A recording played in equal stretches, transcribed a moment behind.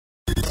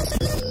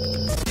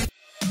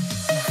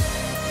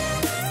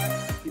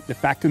the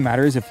fact of the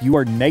matter is, if you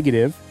are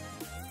negative,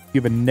 if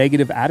you have a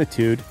negative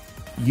attitude,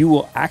 you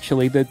will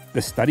actually, the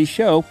studies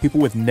show, people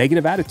with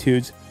negative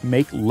attitudes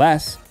make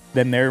less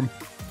than their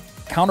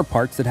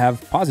counterparts that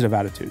have positive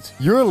attitudes.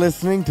 You're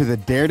listening to the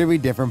Dare to Be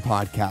Different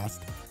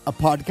podcast, a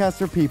podcast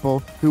for people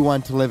who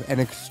want to live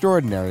an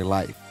extraordinary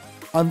life.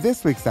 On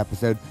this week's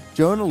episode,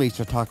 Joe and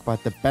Alisha talk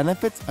about the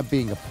benefits of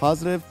being a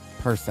positive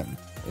person.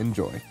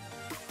 Enjoy.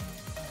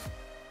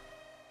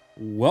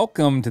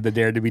 Welcome to the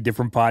Dare to Be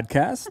Different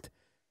podcast.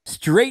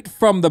 Straight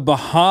from the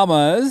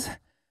Bahamas,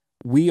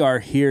 we are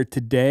here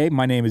today.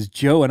 My name is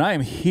Joe, and I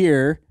am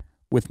here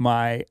with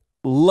my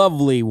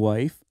lovely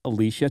wife,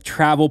 Alisha,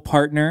 travel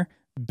partner,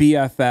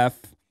 BFF.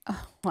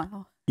 Oh,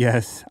 wow.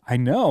 Yes, I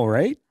know,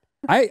 right?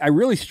 I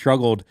really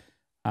struggled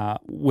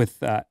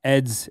with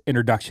Ed's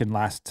introduction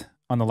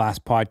on the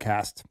last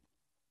podcast.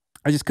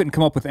 I just couldn't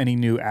come up with any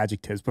new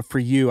adjectives. But for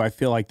you, I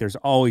feel like there's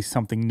always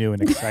something new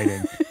and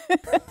exciting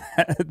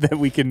that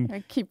we can...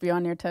 I keep you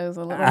on your toes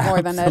a little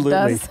more than Ed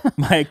does.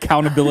 My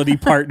accountability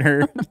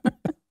partner.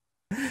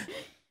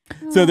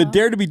 So the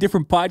Dare to Be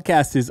Different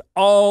podcast is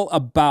all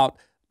about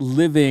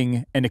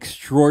living an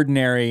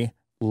extraordinary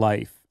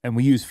life. And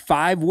we use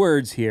 5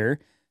 words here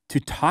to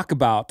talk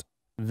about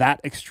that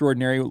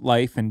extraordinary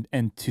life and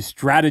to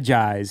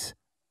strategize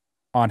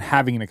on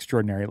having an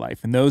extraordinary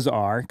life. And those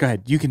are, go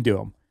ahead, you can do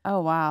them.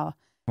 Oh, wow.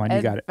 Come on,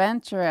 you got it.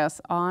 Adventurous,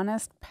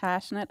 honest,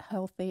 passionate,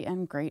 healthy,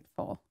 and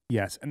grateful.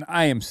 Yes, and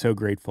I am so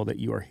grateful that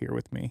you are here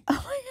with me. Oh my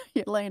God,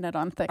 you're laying it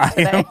on thick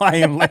today. I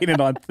am laying it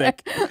on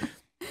thick.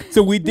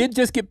 So we did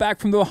just get back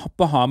from the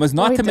Bahamas,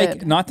 not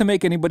to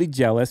make anybody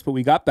jealous, but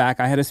we got back.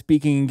 I had a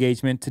speaking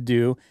engagement to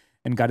do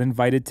and got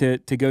invited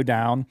to go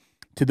down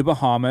to the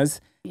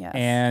Bahamas. Yes.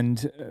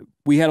 And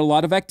we had a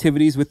lot of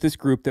activities with this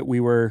group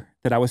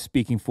that I was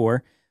speaking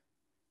for.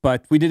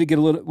 But we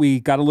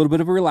got a little bit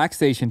of a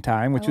relaxation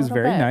time, which was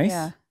very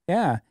nice.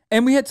 Yeah.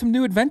 And we had some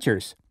new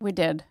adventures. We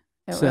did.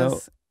 It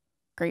was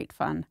great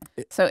fun.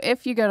 So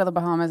if you go to the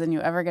Bahamas and you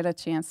ever get a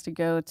chance to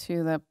go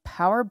to the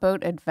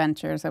Powerboat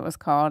Adventures, it was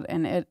called,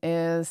 and it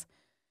is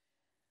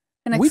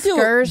an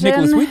excursion.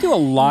 Nicholas, we do a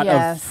lot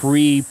of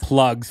free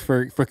plugs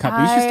for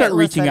companies. You should start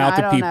reaching out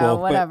to people. Know,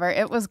 whatever.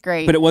 It was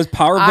great. But it was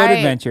Powerboat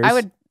Adventures. I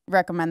would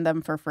recommend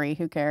them for free.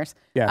 Who cares?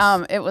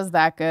 Yes. It was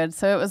that good.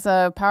 So it was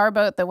a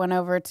powerboat that went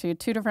over to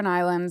 2 different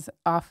islands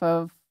off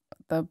of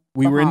the...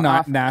 We were in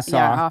Nassau.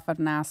 Yeah, off of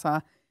Nassau.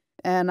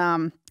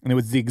 And it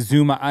was the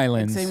Exuma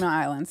Islands. Exuma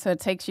Islands. So it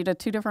takes you to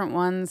 2 different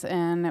ones,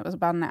 and it was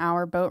about an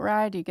hour boat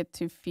ride. You get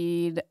to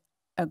feed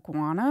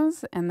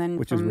iguanas, and then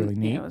which was really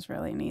neat. It was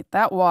really neat.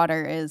 That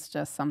water is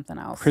just something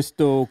else.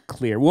 Crystal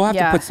clear. We'll have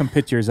to put some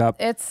pictures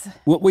up.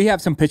 We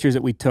have some pictures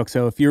that we took.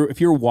 So if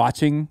you're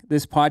watching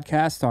this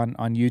podcast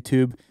on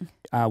YouTube,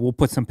 we'll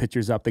put some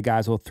pictures up. The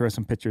guys will throw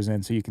some pictures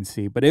in so you can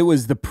see. But it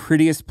was the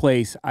prettiest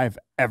place I've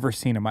ever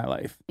seen in my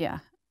life. Yeah.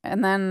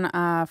 And then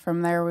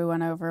from there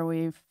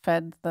we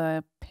fed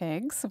the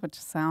pigs, which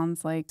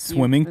sounds like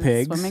swimming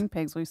pigs. Swimming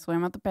pigs. We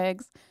swam with the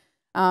pigs.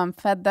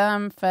 Fed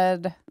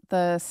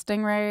the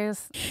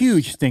stingrays.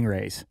 Huge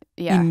stingrays.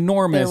 Yeah.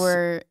 Enormous. They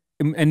were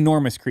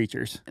enormous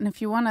creatures. And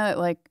if you want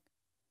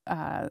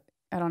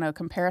to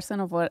comparison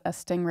of what a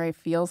stingray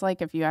feels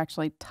like if you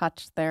actually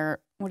touch their,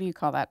 what do you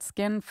call that?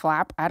 Skin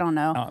flap? I don't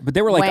know. But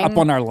they were like up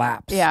on our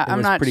laps. Yeah,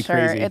 I'm not pretty sure.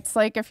 Crazy. It's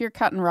like if you're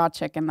cutting raw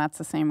chicken, that's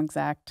the same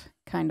exact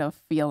kind of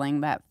feeling,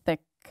 that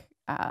thick.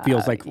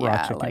 Feels like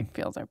raw chicken.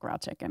 Feels like raw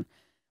chicken.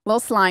 A little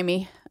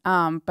slimy,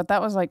 but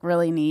that was like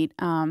really neat.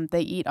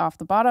 They eat off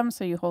the bottom,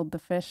 so you hold the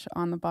fish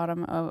on the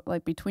bottom of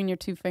between your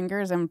 2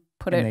 fingers and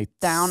put it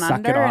down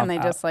under, and they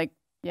just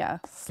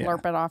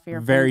slurp it off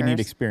your very fingers. Neat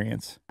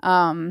experience.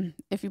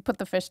 If you put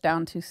the fish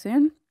down too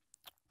soon,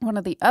 one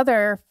of the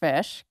other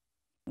fish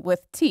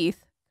with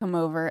teeth come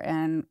over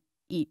and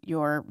eat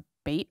your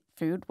bait,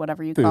 food,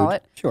 whatever you call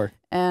it. Sure.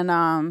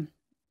 And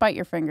bite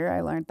your finger.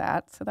 I learned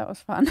that, so that was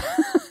fun.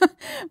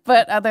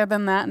 But other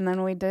than that, and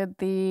then we did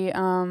the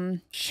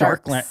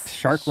shark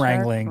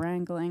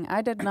wrangling.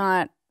 I did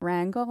not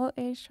wrangle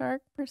a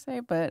shark per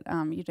se, but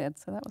you did,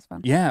 so that was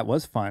fun. Yeah, it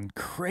was fun.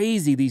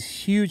 Crazy, these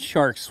huge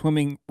sharks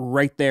swimming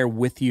right there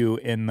with you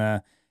and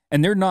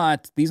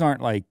these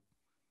aren't like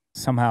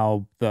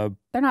somehow they're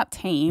not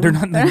tame. They're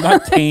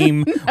not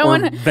tame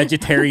or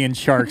vegetarian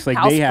sharks. Like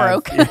they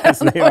have, yes,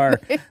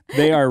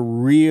 they are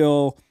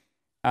real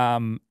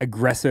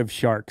aggressive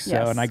sharks.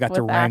 So, and I got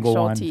to wrangle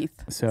one.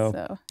 Teeth,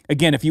 so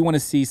again, if you want to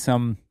see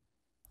some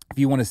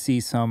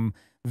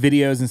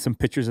videos and some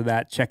pictures of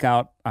that, check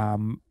out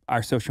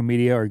our social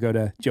media or go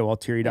to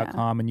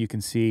joealtieri.com and you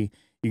can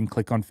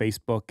click on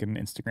Facebook and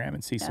Instagram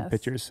and see some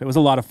pictures. So it was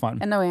a lot of fun.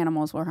 And no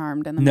animals were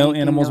harmed in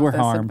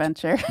the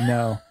adventure.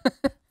 No.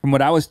 From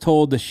what I was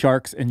told, the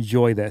sharks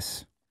enjoy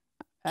this.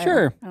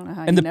 Sure. I don't know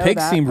how and the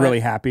pigs seemed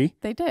really happy.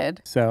 They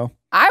did. So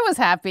I was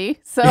happy.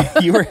 So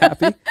you were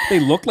happy.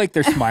 They look like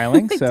they're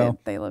smiling.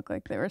 They look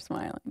like they were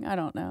smiling. I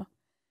don't know.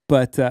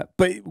 But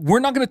we're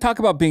not going to talk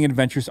about being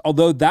adventurous,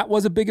 although that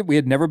was we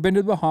had never been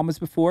to the Bahamas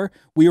before.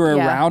 We were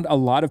around a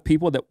lot of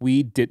people that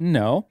we didn't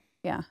know.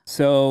 Yeah.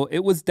 So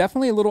it was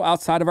definitely a little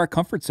outside of our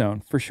comfort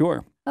zone for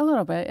sure. A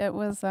little bit. It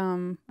was, I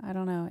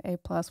don't know, A+,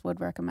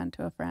 would recommend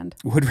to a friend.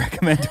 Would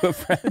recommend to a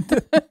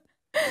friend.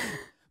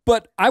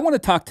 But I want to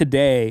talk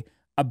today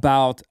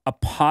about a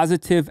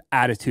positive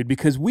attitude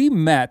because we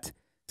met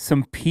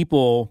some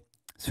people,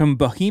 some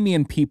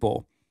Bahamian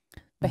people.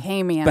 Not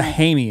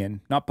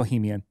Bohemian.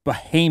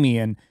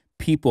 Bahamian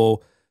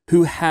people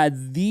who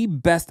had the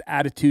best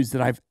attitudes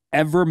that I've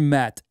ever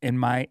met in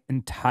my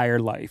entire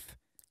life.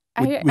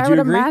 I would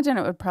imagine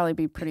it would probably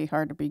be pretty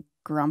hard to be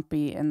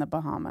grumpy in the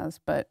Bahamas,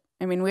 but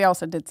I mean, we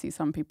also did see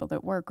some people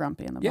that were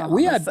grumpy in the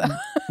Bahamas. Yeah,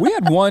 we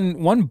had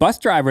one bus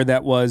driver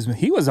that was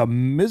a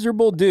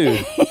miserable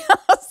dude.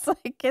 It's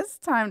like, it's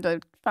time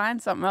to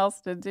find something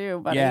else to do,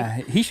 buddy. Yeah,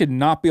 he should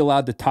not be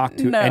allowed to talk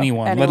to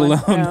anyone, let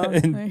alone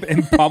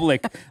in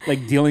public,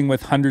 like dealing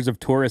with hundreds of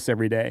tourists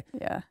every day.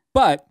 Yeah.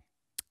 But,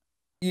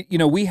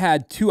 we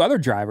had two other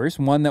drivers,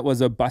 one that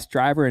was a bus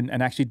driver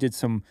and actually did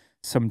some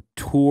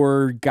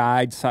tour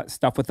guide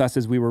stuff with us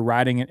as we were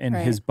riding in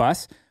his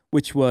bus,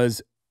 which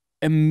was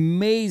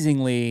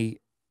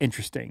amazingly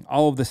interesting.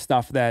 All of the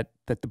stuff that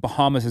the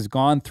Bahamas has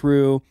gone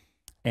through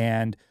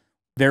and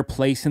their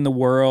place in the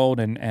world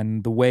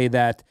and the way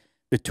that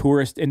the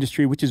tourist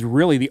industry, which is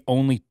really the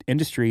only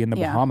industry in the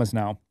Bahamas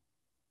now,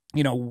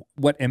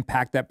 what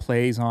impact that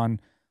plays on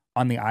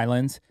the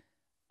islands.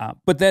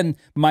 But then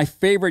my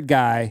favorite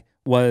guy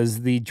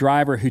was the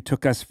driver who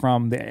took us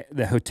from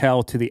the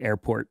hotel to the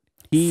airport.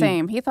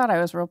 Same. He thought I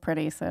was real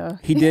pretty, so.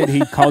 He did.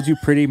 He called you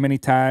pretty many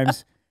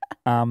times.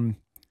 And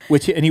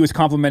he was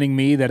complimenting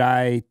me that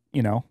I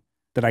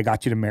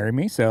got you to marry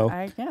me. So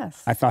I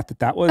guess I thought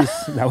that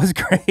was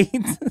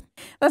great.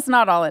 That's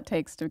not all it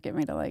takes to get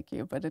me to like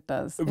you, but it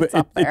does. It's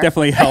It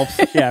definitely helps.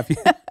 Yeah.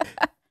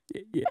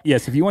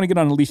 Yes. If you want to get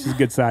on Alicia's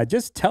good side,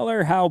 just tell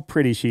her how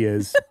pretty she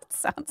is. It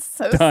sounds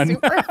so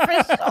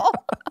superficial.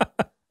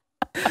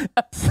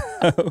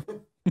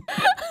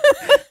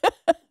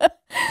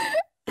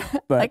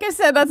 But like I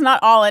said, that's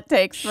not all it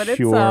takes, but it's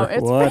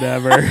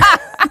whatever.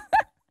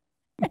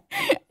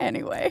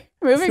 Anyway,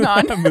 moving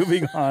on.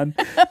 Moving on.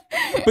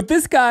 But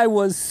this guy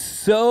was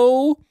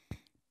so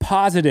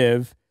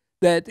positive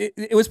that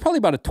it was probably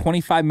about a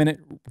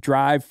 25-minute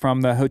drive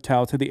from the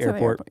hotel to the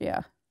airport.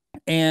 Yeah.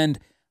 And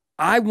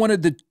I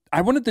wanted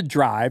to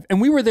drive,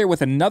 and we were there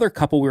with another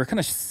couple. We were kind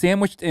of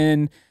sandwiched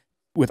in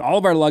with all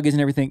of our luggage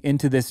and everything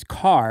into this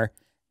car.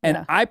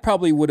 And I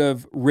probably would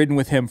have ridden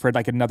with him for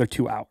like another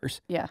 2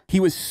 hours. Yeah. He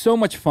was so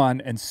much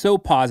fun and so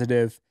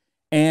positive,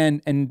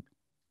 and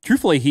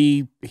truthfully,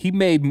 he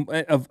made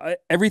of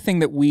everything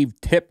that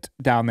we've tipped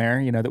down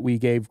there, that we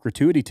gave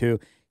gratuity to,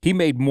 he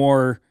made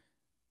more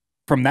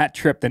from that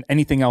trip than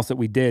anything else that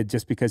we did,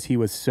 just because he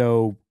was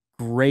so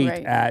great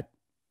at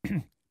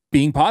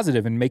being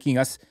positive and making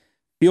us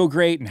feel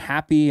great and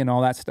happy and all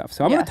that stuff.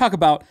 So I'm going to talk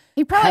about...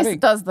 He probably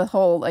does the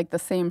whole, like, the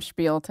same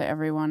spiel to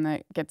everyone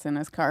that gets in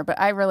his car, but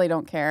I really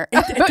don't care.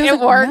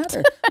 It worked.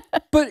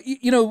 But,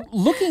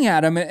 looking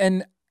at him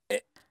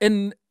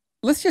and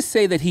let's just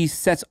say that he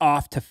sets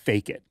off to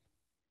fake it.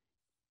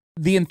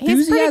 The enthusiasm...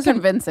 He's pretty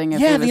convincing if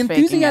he was the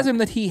enthusiasm faking it.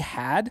 that he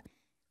had,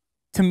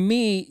 to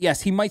me,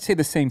 yes, he might say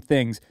the same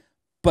things,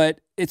 but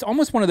it's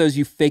almost one of those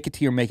you fake it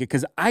till you make it,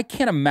 because I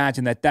can't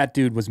imagine that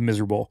dude was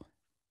miserable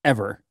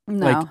ever.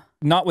 No. Like,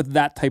 not with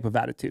that type of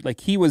attitude.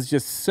 Like, he was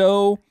just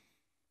so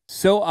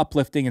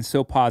uplifting and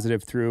so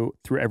positive through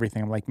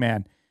everything. I'm like,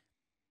 man,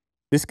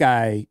 this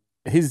guy,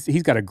 he's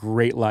got a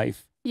great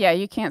life. Yeah,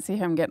 you can't see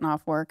him getting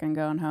off work and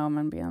going home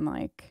and being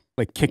like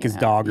kick his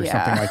dog or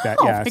something like that.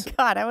 Oh my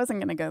God, I wasn't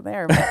going to go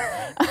there. But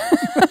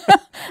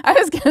I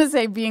was going to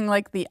say being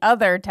like the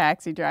other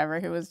taxi driver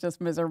who was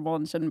just miserable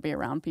and shouldn't be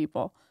around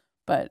people.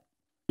 But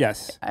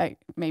yes,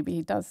 maybe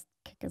he does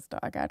kick his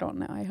dog. I don't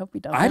know. I hope he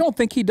doesn't. I don't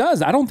think he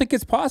does. I don't think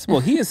it's possible.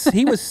 He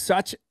was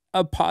such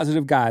a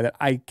positive guy that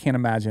I can't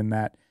imagine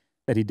that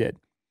he did.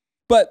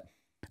 But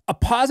a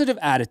positive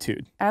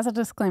attitude. As a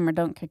disclaimer,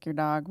 don't kick your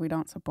dog. We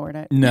don't support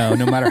it. No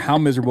matter how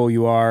miserable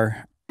you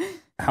are,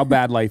 how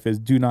bad life is,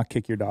 do not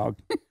kick your dog.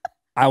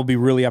 I will be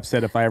really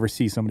upset if I ever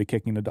see somebody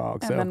kicking a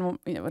dog. And then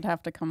it would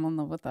have to come and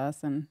live with us.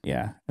 And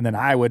then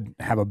I would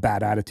have a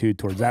bad attitude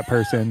towards that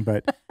person.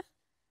 But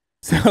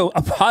so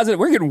a positive,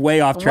 we're getting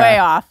way off track. Way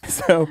off.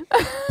 So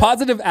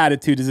positive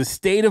attitude is a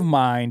state of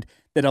mind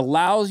that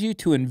allows you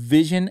to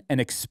envision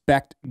and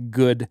expect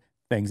good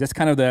things. That's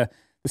kind of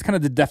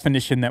the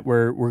definition that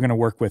we're going to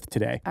work with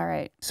today. All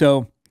right.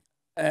 So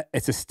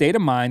it's a state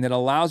of mind that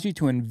allows you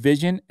to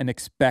envision and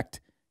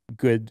expect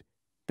good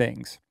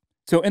things.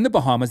 So in the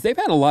Bahamas, they've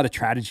had a lot of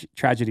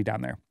tragedy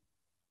down there.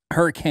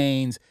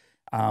 Hurricanes,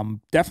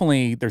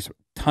 definitely there's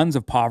tons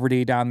of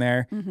poverty down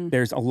there. Mm-hmm.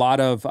 There's a lot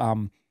of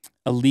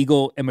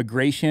illegal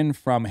immigration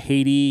from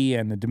Haiti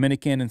and the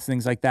Dominican and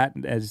things like that.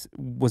 As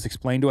was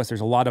explained to us, there's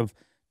a lot of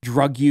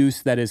drug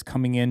use that is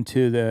coming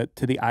into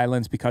the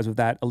islands because of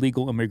that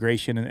illegal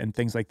immigration and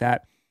things like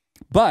that.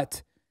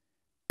 But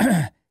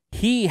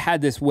he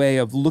had this way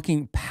of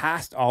looking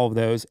past all of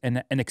those,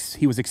 and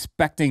he was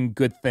expecting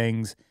good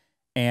things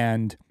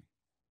and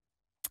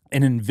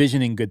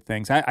envisioning good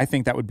things. I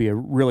think that would be a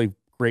really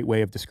great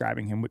way of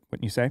describing him,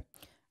 wouldn't you say?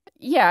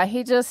 Yeah,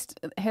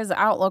 his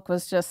outlook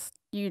was just,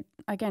 you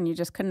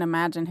just couldn't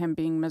imagine him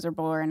being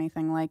miserable or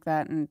anything like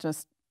that. And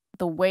just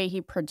the way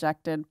he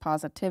projected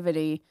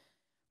positivity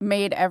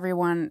made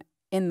everyone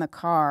in the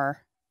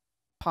car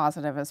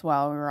positive as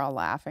well. We were all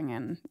laughing,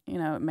 and,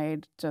 it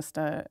made just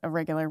a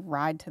regular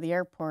ride to the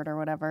airport or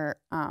whatever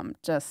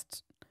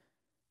just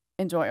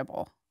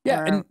enjoyable.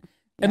 Yeah,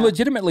 and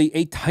legitimately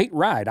a tight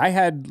ride. I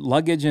had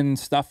luggage and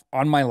stuff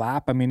on my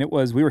lap. I mean,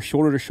 we were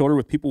shoulder to shoulder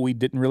with people we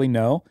didn't really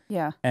know.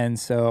 Yeah. And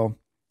so,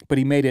 but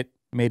he made it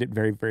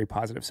very, very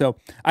positive. So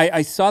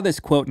I saw this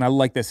quote, and I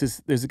like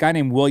this. There's a guy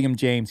named William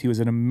James. He was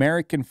an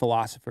American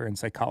philosopher and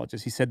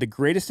psychologist. He said, the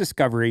greatest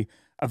discovery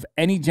of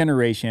any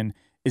generation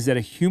is that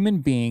a human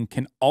being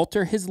can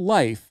alter his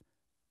life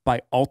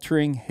by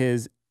altering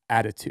his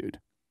attitude.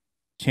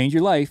 Change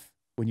your life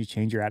when you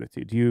change your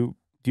attitude. Do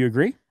you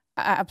agree?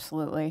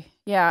 Absolutely.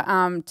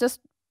 Yeah. Just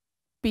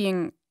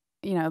being,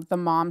 the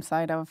mom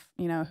side of,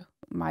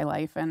 my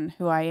life and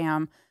who I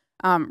am,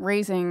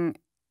 raising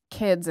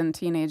kids and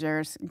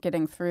teenagers,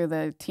 getting through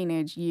the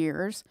teenage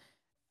years,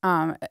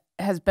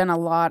 has been a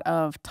lot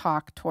of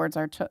talk towards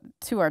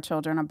to our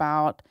children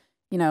about,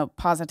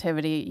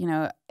 positivity.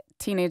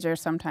 Teenagers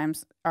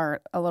sometimes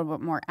are a little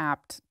bit more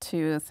apt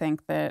to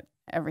think that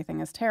everything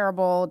is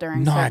terrible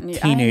during certain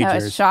years. I know,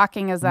 as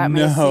shocking as that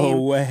may seem.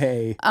 No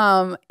way.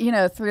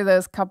 Through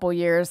those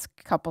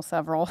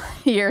several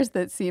years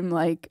that seem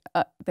like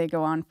they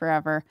go on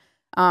forever.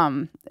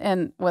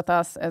 And with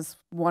us, as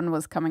one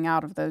was coming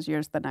out of those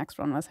years, the next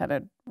one was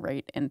headed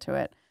right into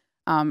it,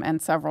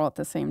 and several at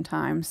the same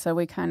time. So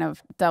we kind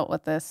of dealt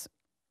with this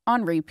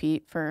on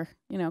repeat for,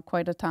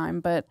 quite a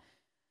time. But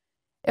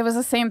it was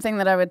the same thing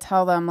that I would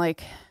tell them,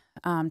 like,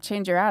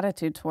 change your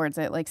attitude towards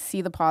it, like,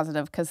 see the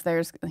positive, because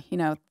there's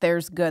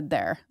good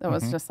there. That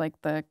was just like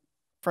the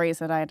phrase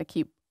that I had to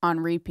keep on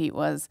repeat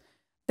was,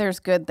 there's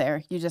good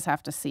there. You just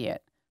have to see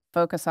it.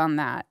 Focus on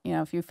that.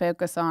 If you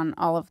focus on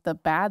all of the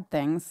bad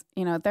things,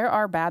 there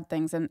are bad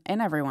things in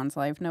everyone's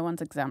life. No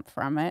one's exempt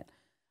from it.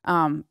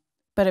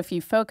 But if you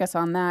focus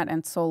on that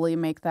and solely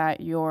make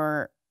that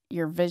your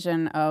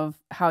vision of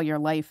how your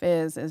life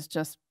is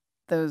just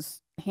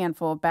those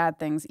handful of bad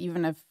things,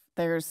 even if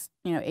there's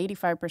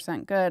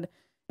 85% good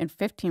and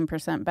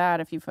 15% bad,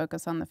 if you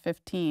focus on the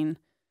 15,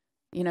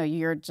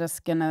 you're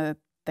just gonna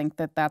think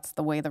that that's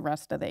the way the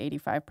rest of the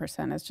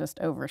 85% is just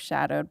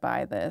overshadowed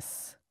by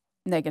this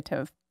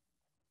negative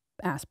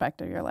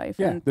aspect of your life.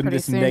 Yeah, and pretty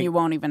soon you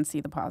won't even see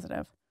the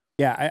positive.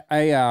 Yeah,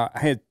 I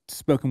had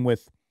spoken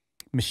with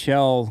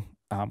Michelle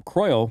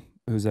Croyle,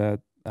 who's a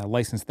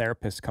licensed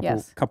therapist,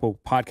 couple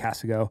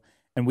podcasts ago,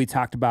 and we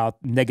talked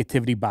about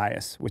negativity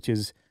bias, which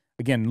is,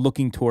 again,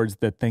 looking towards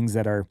the things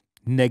that are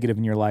negative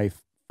in your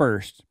life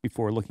first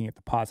before looking at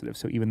the positive.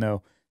 So even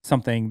though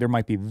there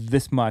might be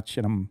this much,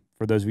 and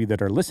for those of you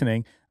that are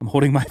listening, I'm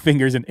holding my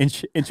fingers an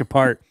inch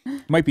apart,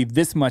 might be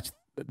this much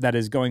that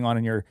is going on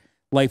in your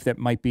life that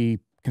might be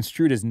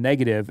construed as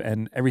negative,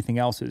 and everything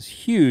else is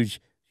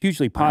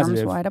hugely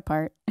positive.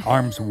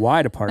 Arms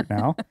wide apart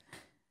now.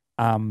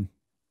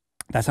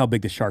 That's how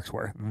big the sharks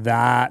were.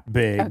 That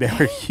big. Okay. They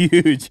were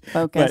huge.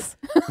 Focus.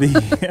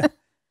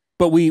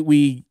 But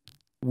we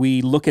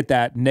look at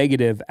that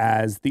negative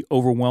as the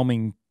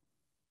overwhelming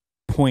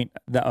point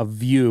of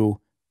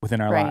view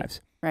within our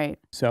lives. Right.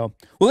 So,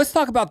 well, let's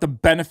talk about the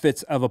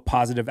benefits of a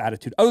positive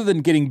attitude, other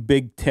than getting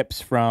big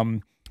tips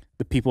from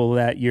the people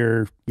that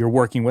you're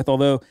working with,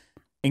 although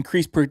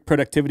increased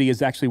productivity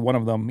is actually one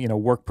of them,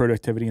 work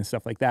productivity and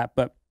stuff like that.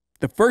 But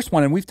the first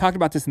one, and we've talked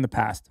about this in the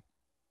past,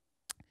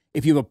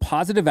 if you have a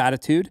positive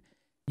attitude,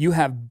 you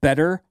have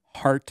better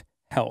heart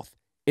health.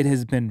 It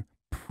has been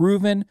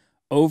proven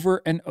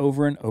over and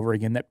over and over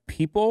again that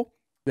people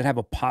that have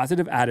a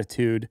positive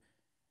attitude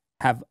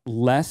have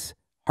less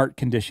heart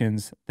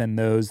conditions than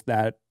those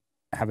that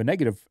have a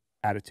negative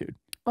attitude.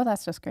 Well,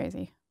 that's just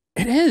crazy.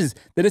 It is.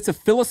 That it's a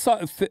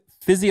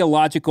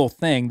physiological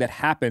thing that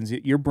happens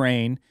at your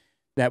brain,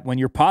 that when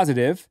you're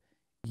positive,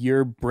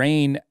 your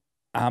brain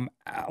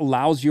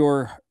allows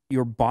your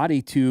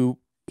body to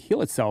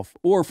heal itself.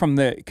 Or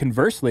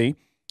conversely,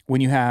 when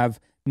you have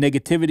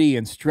negativity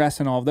and stress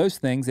and all of those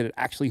things, that it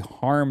actually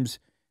harms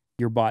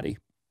your body.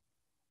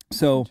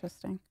 So,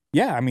 interesting.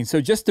 Yeah, I mean,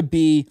 so just to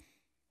be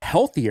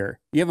healthier,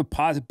 you have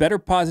a better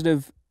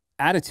positive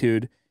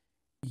attitude,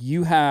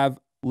 you have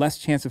less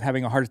chance of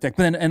having a heart attack.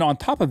 But then, and on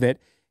top of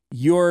it,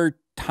 your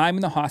time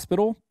in the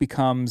hospital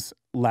becomes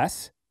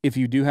less if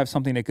you do have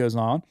something that goes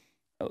on.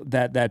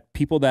 That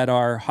people that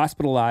are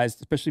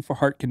hospitalized, especially for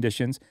heart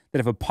conditions, that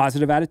have a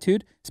positive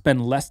attitude,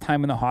 spend less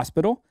time in the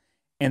hospital.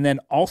 And then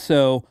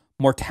also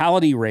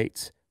mortality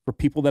rates for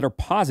people that are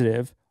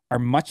positive are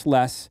much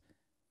less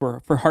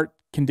for heart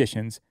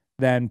conditions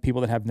than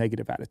people that have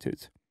negative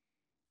attitudes.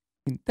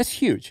 I mean, that's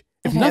huge.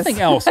 If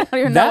nothing else,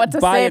 that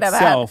by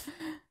itself,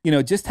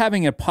 just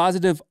having a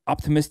positive,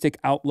 optimistic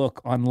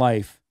outlook on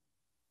life,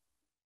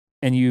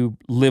 and you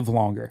live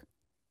longer.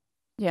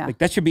 Yeah. Like,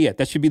 that should be it.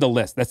 That should be the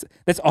list.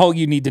 That's all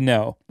you need to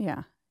know.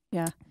 Yeah.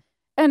 Yeah.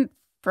 And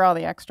for all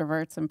the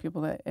extroverts and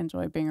people that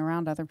enjoy being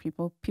around other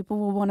people, people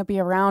will want to be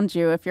around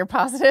you if you're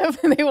positive.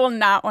 They will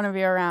not want to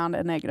be around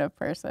a negative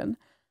person.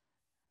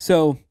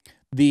 So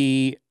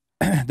the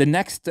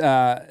next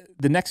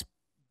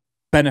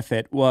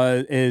benefit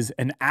is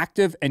an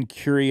active and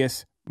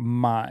curious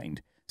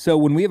mind. So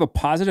when we have a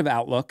positive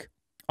outlook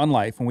on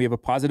life, when we have a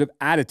positive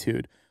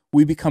attitude,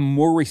 we become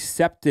more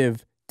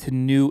receptive to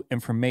new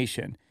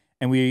information,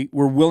 and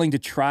we're willing to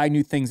try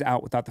new things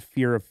out without the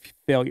fear of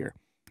failure.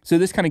 So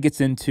this kind of gets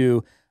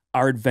into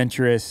our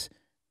adventurous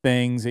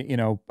things,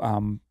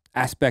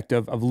 aspect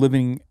of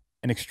living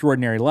an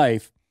extraordinary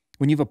life.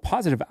 When you have a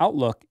positive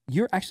outlook,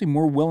 you're actually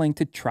more willing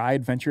to try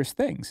adventurous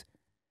things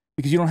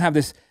because you don't have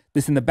this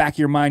in the back of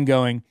your mind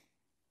going,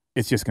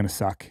 it's just going to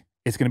suck.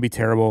 It's going to be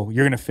terrible.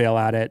 You're going to fail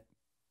at it.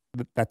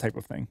 That type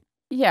of thing.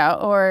 Yeah,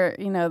 or,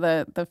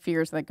 the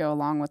fears that go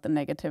along with the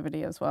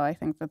negativity as well. I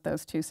think that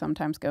those two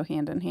sometimes go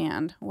hand in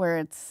hand, where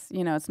it's,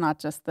 it's not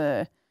just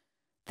the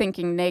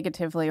thinking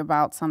negatively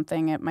about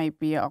something. It might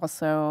be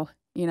also,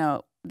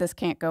 this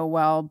can't go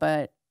well,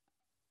 but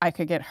I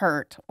could get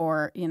hurt,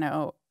 or,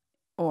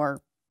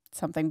 or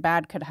something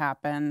bad could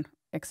happen,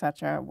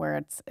 etc.,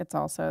 where it's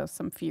also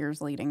some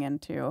fears leading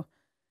into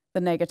the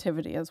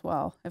negativity as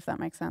well, if that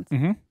makes sense.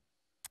 Mm-hmm.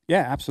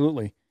 Yeah,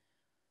 absolutely.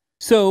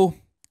 So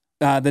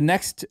the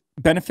next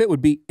benefit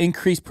would be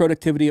increased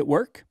productivity at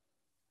work.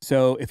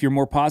 So if you're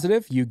more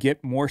positive, you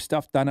get more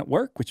stuff done at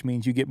work, which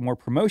means you get more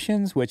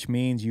promotions, which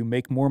means you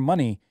make more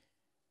money,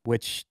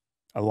 which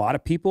a lot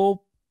of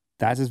people,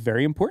 that is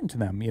very important to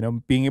them.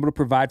 Being able to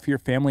provide for your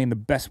family in the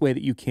best way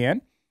that you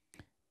can.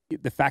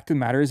 The fact of the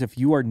matter is, if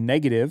you are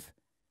negative,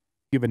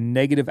 you have a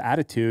negative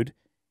attitude,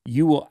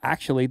 you will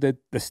actually, the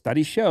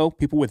studies show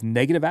people with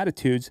negative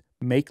attitudes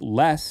make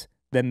less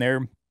than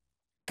their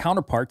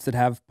counterparts that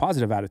have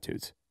positive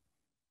attitudes.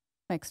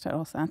 Makes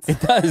total sense. It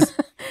does.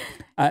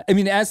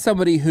 As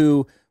somebody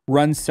who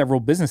runs several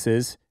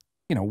businesses,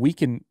 you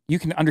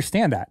can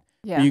understand that.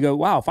 Yeah. You go,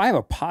 wow, if I have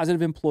a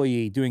positive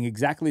employee doing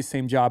exactly the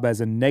same job as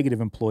a negative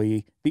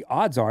employee, the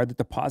odds are that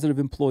the positive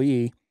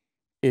employee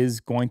is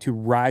going to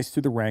rise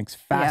through the ranks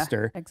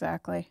faster. Yeah,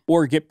 exactly.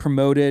 Or get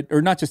promoted,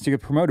 or not just to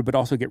get promoted, but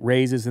also get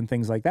raises and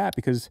things like that.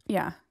 Because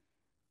yeah,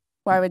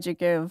 why would you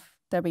give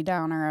Debbie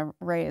Downer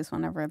a raise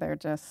whenever they're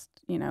just,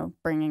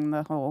 bringing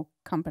the whole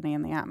company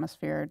and the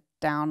atmosphere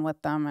down with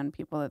them and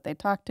people that they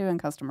talk to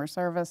and customer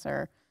service,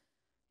 or,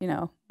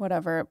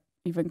 whatever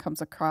even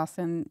comes across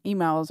in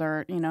emails,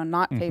 or,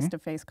 not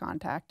face-to-face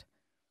contact.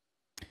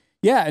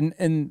 Yeah.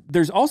 And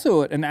there's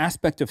also an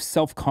aspect of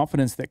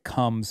self-confidence that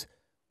comes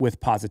with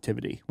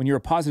positivity. When you're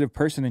a positive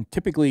person, and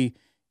typically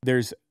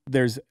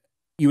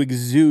you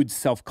exude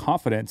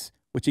self-confidence,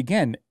 which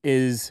again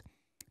is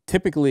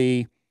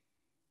typically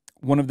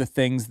one of the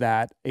things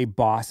that a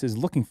boss is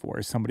looking for,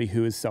 is somebody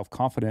who is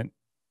self-confident,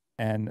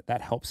 and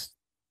that helps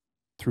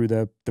through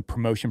the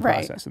promotion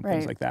process and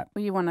things like that.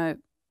 Well, you want to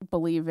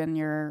believe in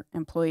your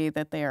employee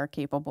that they are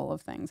capable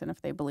of things, and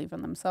if they believe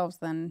in themselves,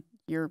 then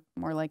you're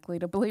more likely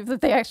to believe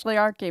that they actually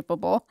are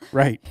capable.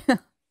 Right.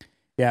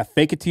 Yeah,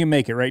 fake it till you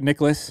make it, right,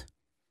 Nicholas?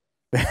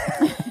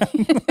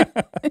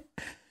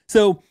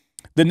 So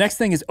the next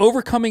thing is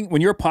when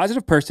you're a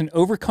positive person,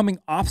 overcoming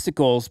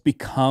obstacles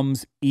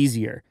becomes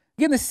easier.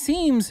 Again, this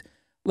seems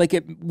like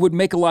it would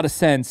make a lot of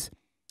sense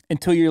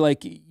until you're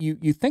like,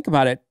 you think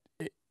about it.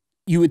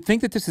 You would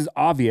think that this is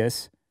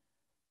obvious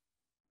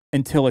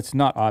until it's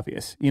not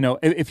obvious.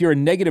 If you're a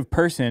negative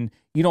person,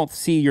 you don't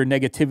see your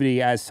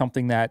negativity as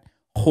something that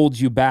holds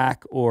you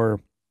back or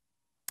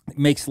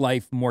makes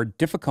life more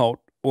difficult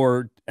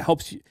or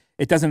helps you.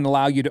 It doesn't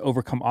allow you to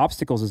overcome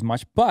obstacles as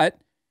much, but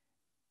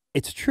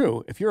it's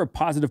true. If you're a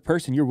positive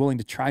person, you're willing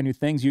to try new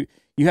things. You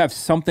have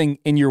something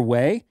in your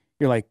way.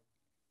 You're like,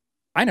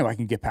 I know I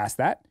can get past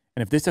that.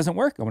 And if this doesn't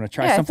work, I'm going to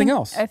try something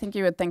else. I think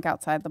you would think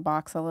outside the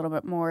box a little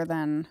bit more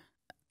than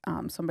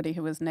somebody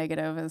who was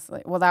negative is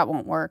like, well, that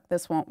won't work.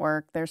 This won't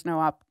work. There's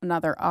no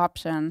another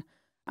option.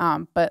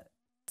 But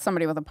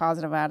somebody with a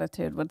positive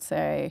attitude would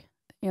say,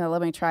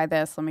 let me try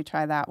this. Let me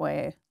try that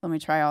way. Let me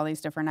try all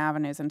these different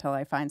avenues until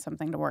I find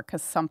something to work,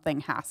 because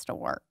something has to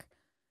work.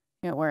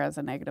 Whereas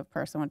a negative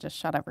person would just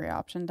shut every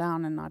option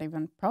down and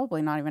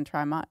probably not even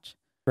try much.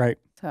 Right.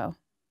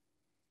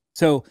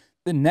 So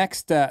the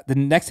next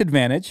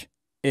advantage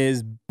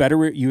is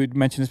better. You had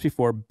mentioned this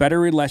before: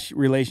 better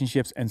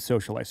relationships and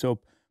social life. So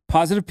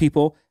positive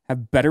people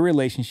have better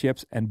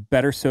relationships and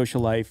better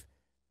social life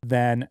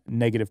than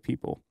negative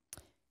people.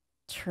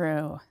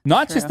 True.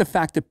 Not just the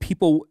fact that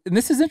people, and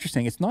this is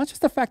interesting, it's not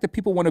just the fact that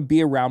people want to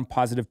be around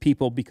positive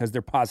people because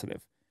they're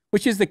positive,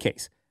 which is the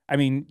case.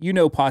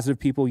 Positive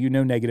people,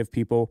 negative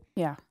people.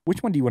 Yeah.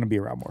 Which one do you want to be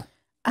around more?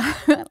 I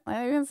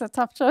think it's a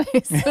tough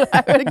choice.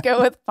 I would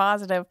go with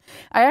positive.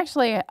 I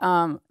actually,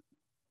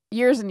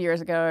 years and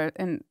years ago,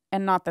 and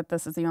not that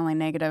this is the only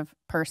negative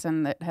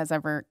person that has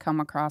ever come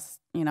across,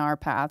 our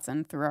paths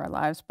and through our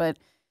lives, but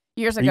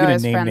years ago I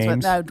was friends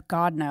with, oh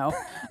God, no.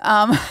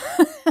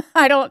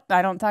 I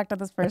don't talk to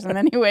this person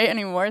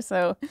anymore.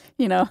 So,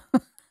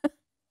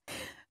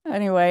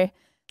 anyway,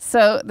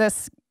 so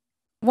this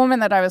woman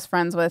that I was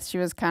friends with, she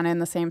was kind of in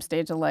the same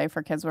stage of life.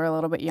 Her kids were a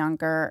little bit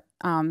younger.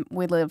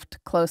 We lived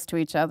close to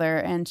each other,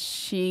 and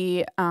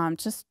she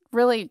just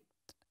really,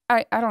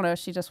 I don't know,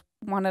 she just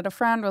wanted a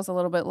friend, was a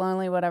little bit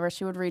lonely, whatever.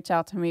 She would reach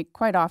out to me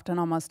quite often,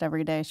 almost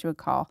every day. She would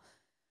call.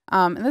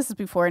 And this is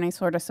before any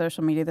sort of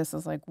social media. This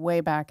is like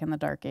way back in the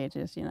dark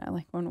ages,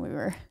 like when we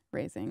were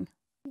raising.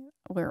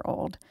 We're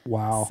old.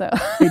 Wow. So.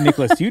 Hey,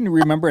 Nicholas, do you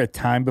remember a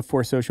time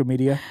before social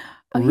media?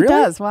 Oh, really? He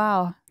does.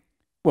 Wow.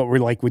 What, we're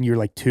like when you were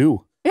like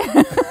 2?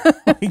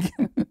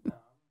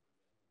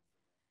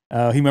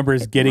 Oh, he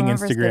remembers getting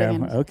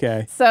Instagram.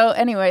 Okay. So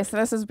anyway,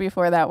 this is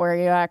before that, where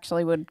you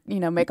actually would,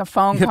 make a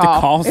phone call. You have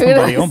to call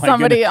somebody. Oh my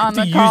somebody goodness. on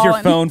the to call use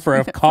your phone for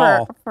a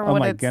call. For oh what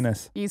my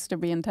goodness. Used to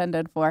be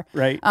intended for.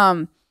 Right.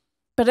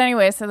 But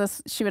anyway, so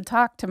she would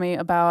talk to me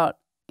about,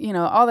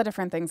 all the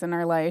different things in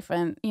her life,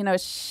 and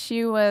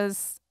she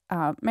was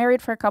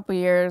married for a couple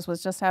years,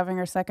 was just having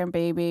her second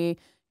baby.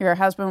 Her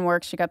husband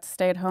worked. She got to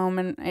stay at home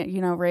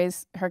and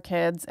raise her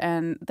kids,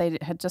 and they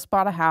had just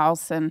bought a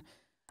house, and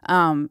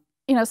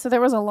so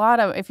there was a lot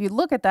of, if you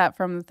look at that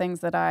from the things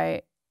that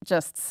I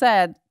just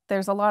said,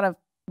 there's a lot of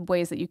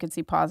ways that you could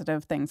see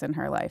positive things in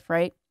her life,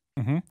 right?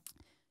 Mm-hmm.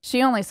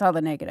 She only saw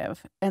the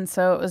negative. And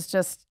so it was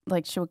just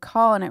like she would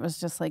call, and it was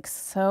just like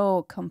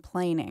so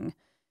complaining,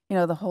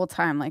 the whole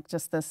time, like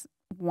just this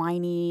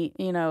whiny,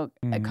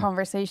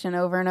 conversation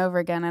over and over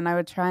again. And I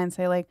would try and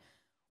say like,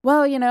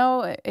 well, you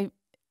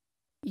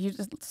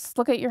just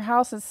look at your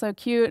house, it's so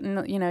cute, and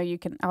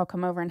I'll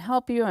come over and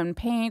help you and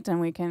paint,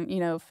 and we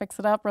can fix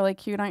it up really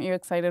cute. Aren't you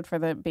excited for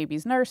the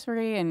baby's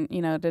nursery, and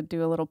to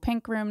do a little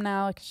pink room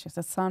now because she has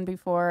a son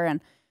before,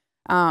 and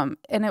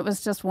it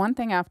was just one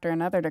thing after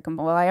another to come.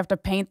 Well, I have to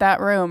paint that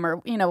room, or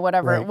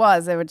whatever right. it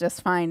was. She would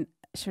just find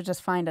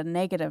a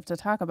negative to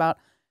talk about,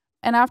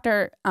 and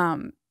after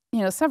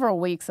several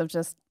weeks of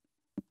just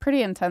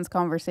pretty intense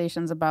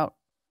conversations about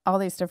all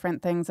these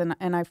different things, and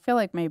I feel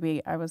like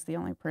maybe I was the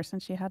only person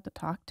she had to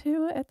talk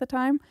to at the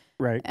time.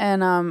 Right.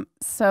 And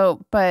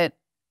but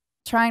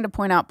trying to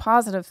point out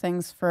positive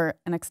things for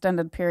an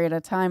extended period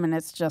of time, and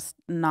it's just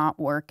not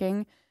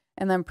working.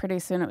 And then pretty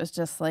soon it was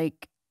just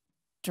like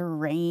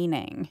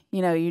draining.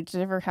 You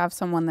ever have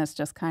someone that's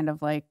just kind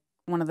of like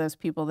one of those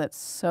people that's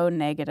so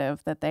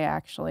negative that they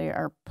actually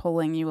are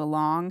pulling you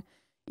along,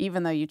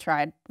 even though you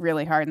tried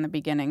really hard in the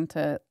beginning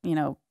to,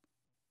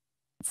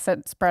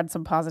 spread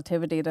some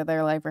positivity to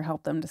their life or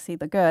help them to see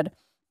the good.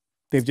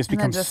 They've just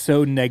become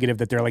so negative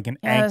that they're like an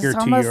anchor to your...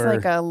 It's almost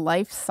like a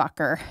life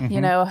sucker,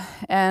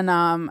 And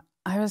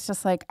I was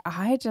just like,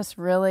 I just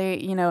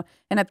really,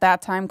 and at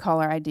that time,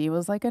 caller ID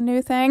was like a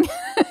new thing.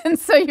 And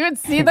so you would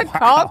see the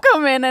call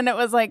come in, and it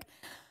was like,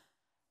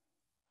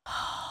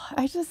 oh,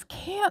 I just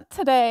can't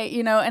today,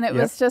 and it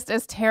was just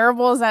as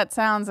terrible as that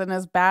sounds and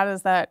as bad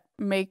as that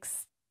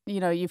makes,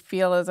 you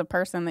feel as a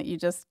person that you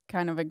just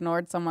kind of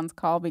ignored someone's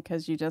call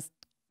because you just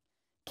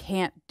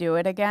can't do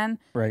it again.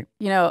 Right.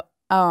 You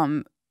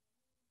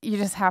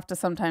just have to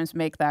sometimes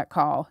make that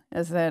call,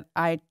 is that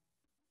I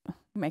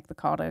make the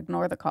call to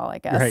ignore the call, I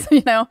guess,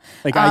 right.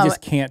 Like, I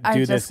just can't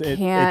do this.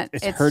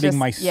 It's hurting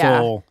my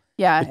soul.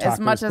 Yeah. As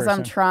much as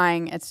I'm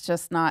trying, it's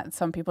just not,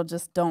 some people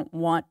just don't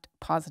want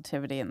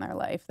positivity in their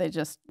life. They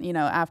just,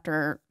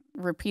 after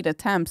repeat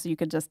attempts, you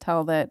could just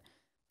tell that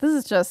this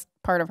is just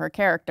part of her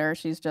character.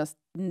 She's just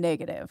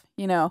negative,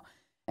 and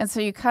so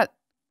you cut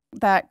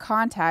that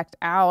contact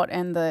out,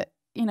 and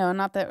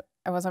not that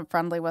I wasn't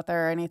friendly with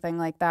her or anything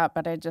like that,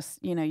 but I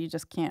just, you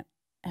just can't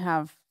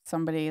have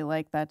somebody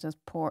like that just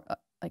pour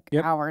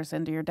hours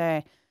into your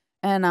day.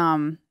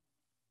 And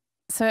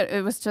so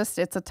it was just,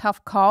 it's a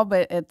tough call,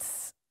 but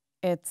it's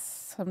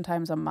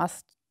sometimes a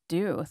must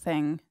do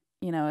thing,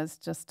 is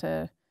just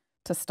to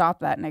stop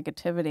that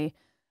negativity.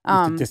 You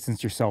have to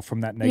distance yourself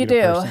from that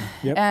negative person.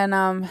 Yep.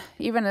 And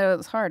even though it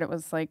was hard, it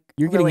was like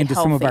you're getting really into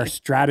healthy. Some of our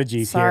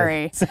strategies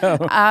Sorry. here.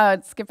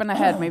 So skipping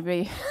ahead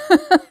maybe.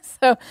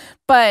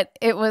 But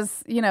it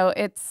was,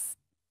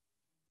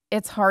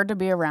 it's hard to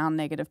be around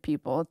negative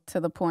people to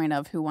the point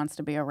of who wants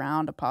to be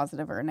around a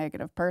positive or a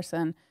negative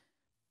person.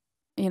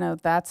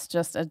 That's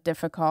just a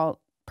difficult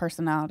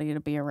personality to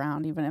be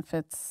around, even if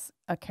it's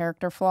a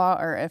character flaw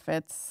or if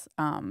it's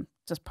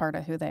just part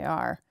of who they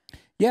are.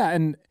 Yeah,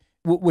 and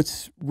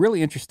what's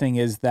really interesting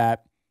is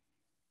that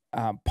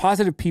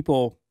positive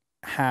people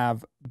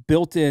have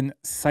built-in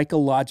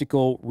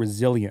psychological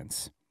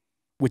resilience,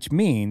 which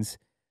means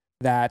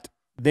that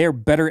they're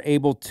better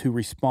able to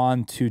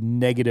respond to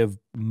negative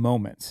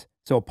moments.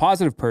 So a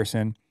positive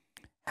person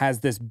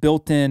has this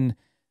built-in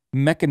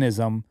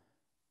mechanism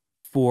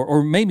for,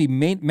 or maybe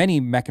many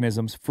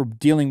mechanisms for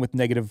dealing with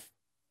negative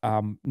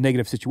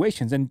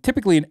situations. And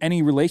typically in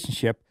any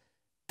relationship,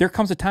 there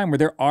comes a time where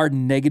there are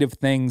negative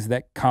things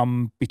that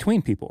come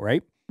between people,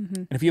 right? Mm-hmm.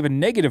 And if you have a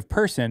negative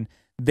person,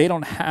 they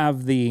don't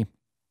have these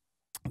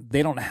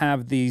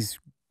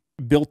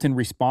built-in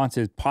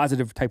responses,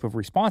 positive type of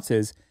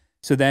responses.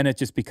 So then it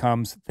just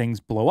becomes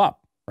things blow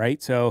up,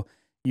 right? So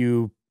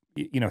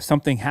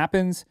something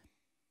happens,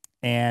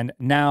 and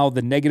now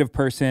the negative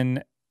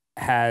person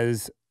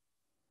has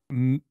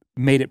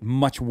made it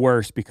much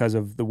worse because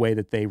of the way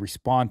that they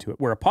respond to it.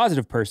 Where a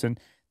positive person,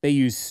 they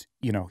use,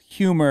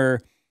 humor,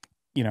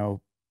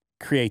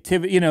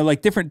 creativity,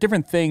 like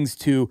different things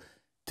to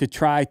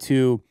try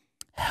to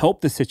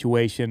help the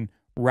situation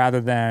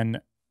rather than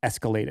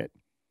escalate it.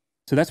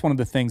 So that's one of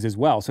the things as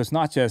well. So it's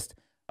not just,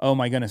 oh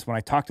my goodness, when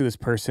I talk to this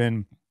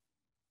person,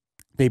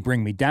 they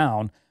bring me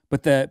down,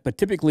 but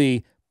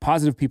typically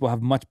positive people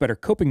have much better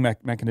coping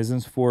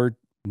mechanisms for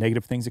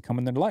negative things that come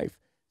in their life.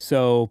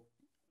 So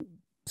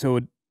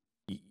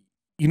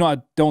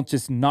don't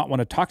just not want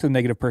to talk to the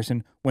negative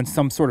person when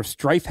some sort of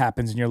strife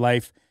happens in your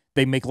life.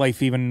 They make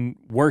life even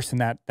worse in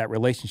that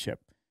relationship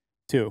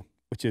too,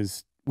 which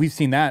is, we've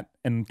seen that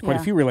in quite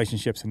a few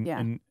relationships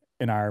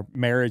in our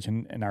marriage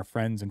and our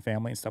friends and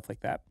family and stuff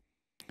like that.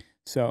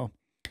 So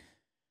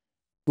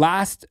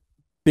last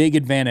big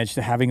advantage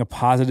to having a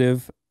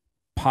positive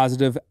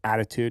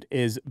attitude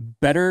is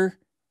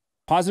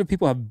positive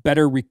people have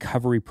better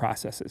recovery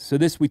processes. So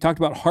we talked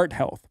about heart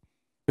health,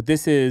 but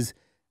this is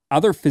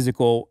other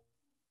physical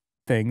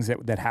things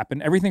that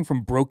happen, everything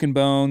from broken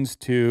bones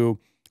to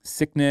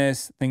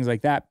sickness, things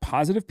like that.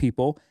 Positive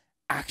people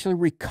actually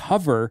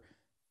recover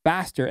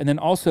faster. And then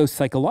also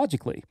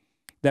psychologically,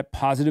 that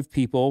positive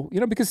people,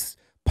 because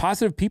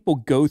positive people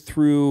go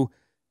through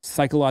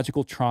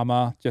psychological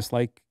trauma just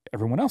like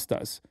everyone else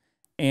does.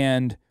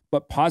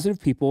 But positive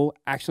people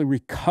actually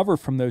recover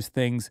from those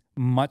things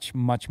much,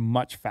 much,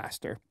 much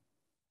faster.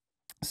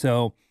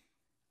 So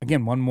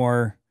again, one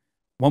more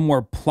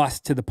plus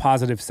to the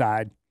positive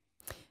side.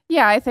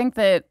 Yeah, I think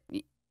that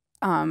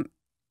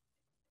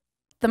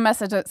the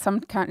message that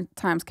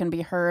sometimes can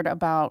be heard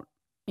about,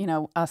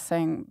 us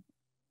saying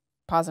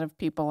positive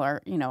people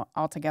are,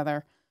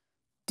 altogether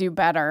do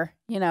better,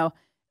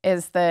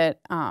 is that,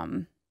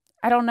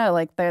 I don't know,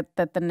 like that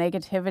the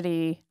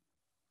negativity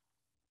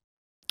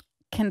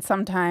can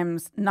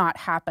sometimes not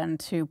happen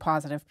to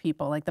positive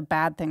people. Like the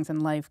bad things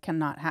in life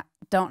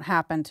don't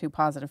happen to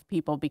positive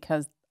people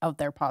because of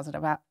their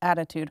positive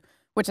attitude,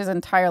 which is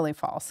entirely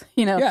false.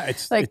 Yeah,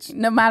 it's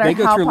no matter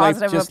how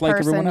positive a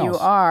person you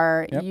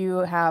are, you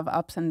have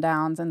ups and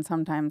downs and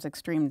sometimes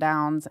extreme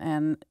downs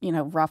and,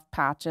 rough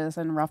patches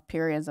and rough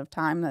periods of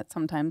time that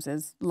sometimes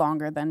is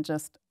longer than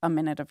just a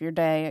minute of your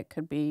day. It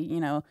could be,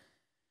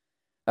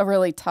 a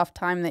really tough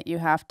time that you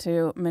have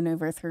to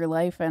maneuver through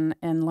life and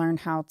learn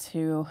how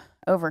to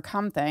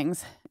overcome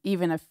things.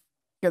 Even if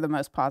you're the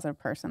most positive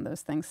person,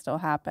 those things still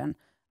happen.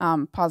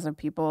 Positive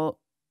people,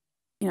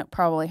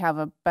 probably have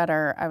a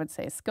better, I would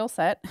say, skill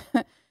set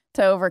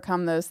to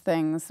overcome those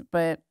things.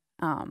 But,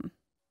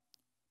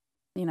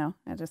 even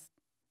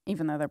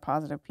though they're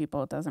positive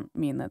people, it doesn't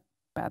mean that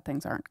bad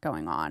things aren't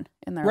going on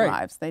in their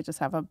lives. They just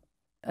have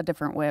a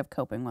different way of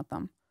coping with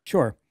them.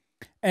 Sure.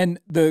 And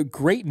the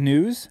great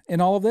news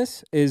in all of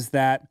this is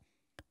that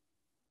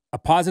a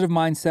positive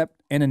mindset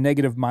and a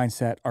negative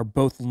mindset are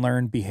both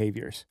learned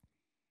behaviors.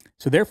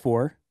 So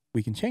therefore,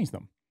 we can change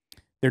them.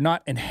 They're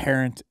not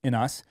inherent in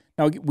us.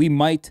 Now, we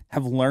might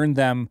have learned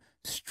them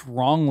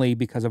strongly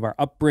because of our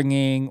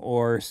upbringing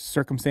or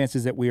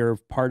circumstances that we are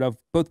part of,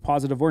 both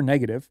positive or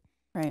negative.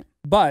 Right.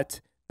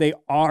 But they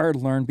are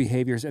learned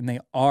behaviors and they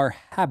are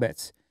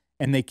habits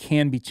and they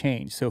can be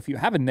changed. So if you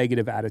have a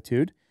negative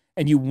attitude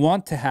and you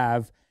want to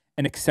have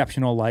an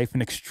exceptional life,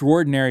 an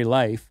extraordinary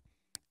life,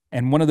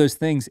 and one of those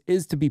things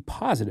is to be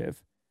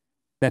positive,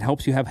 that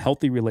helps you have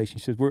healthy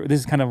relationships. This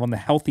is kind of on the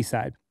healthy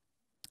side,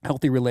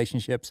 healthy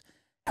relationships,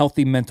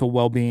 healthy mental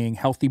well-being,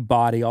 healthy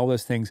body, all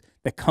those things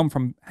that come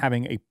from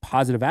having a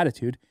positive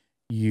attitude,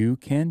 you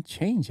can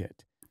change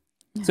it.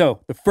 Yeah.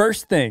 So the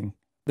first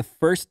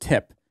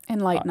tip,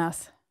 enlighten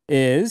us,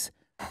 is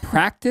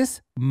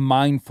practice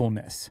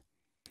mindfulness.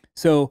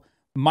 So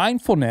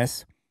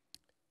mindfulness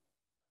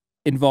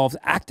involves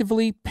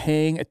actively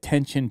paying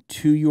attention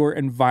to your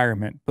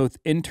environment, both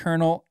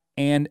internal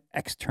and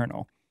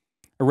external.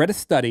 I read a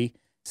study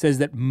says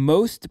that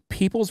most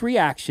people's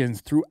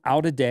reactions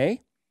throughout a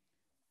day,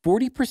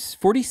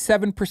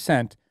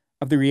 47%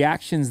 of the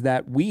reactions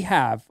that we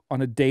have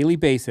on a daily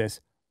basis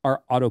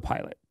are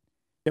autopilot,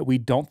 that we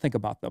don't think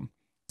about them.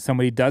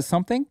 Somebody does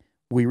something,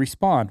 we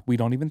respond. We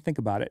don't even think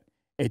about it.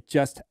 It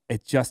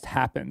just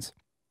happens.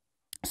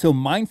 So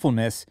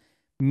mindfulness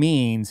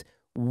means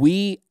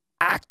we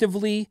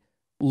actively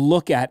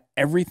look at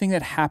everything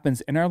that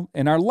happens in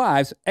our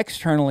lives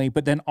externally,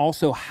 but then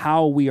also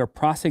how we are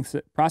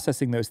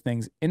processing those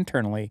things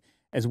internally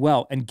as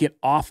well, and get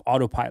off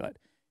autopilot.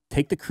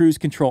 Take the cruise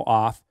control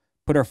off,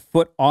 put our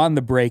foot on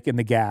the brake and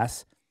the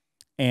gas,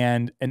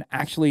 and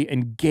actually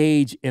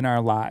engage in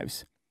our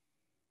lives.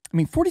 I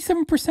mean,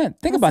 47%.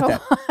 Think about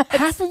that.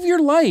 Half of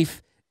your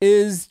life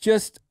is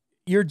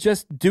you're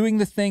just doing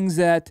the things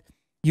that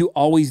you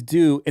always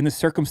do in the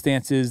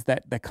circumstances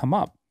that come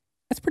up.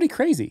 That's pretty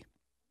crazy.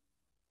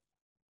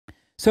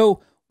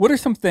 So what are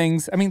some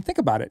things, I mean, think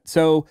about it.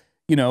 So,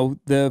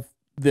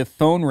 the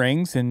phone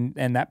rings and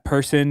that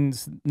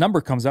person's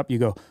number comes up, you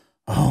go,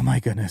 oh my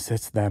goodness,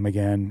 it's them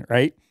again,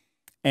 right?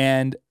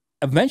 And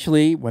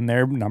eventually when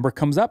their number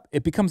comes up,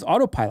 it becomes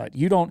autopilot.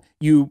 Your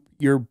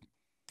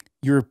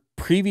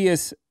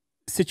previous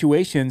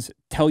situations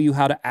tell you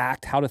how to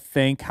act, how to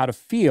think, how to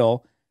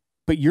feel,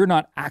 but you're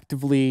not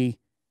actively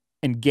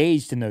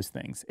engaged in those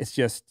things. It's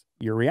just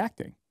you're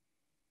reacting.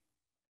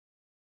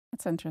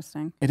 That's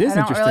interesting. It is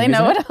interesting. I don't really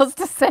know what else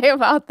to say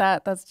about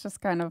that. That's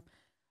just kind of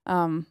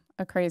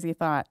a crazy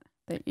thought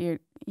that you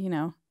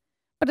know,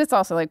 but it's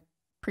also like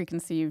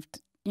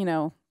preconceived, you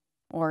know,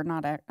 or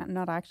not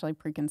actually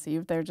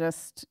preconceived. They're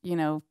just, you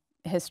know,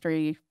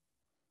 history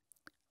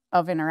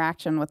of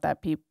interaction with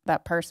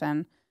that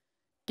person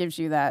gives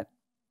you that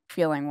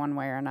feeling one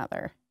way or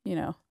another, you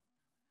know.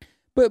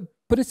 But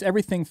it's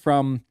everything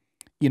from,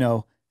 you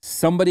know,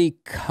 somebody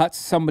cuts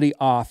somebody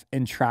off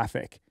in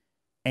traffic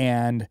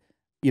and,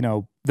 you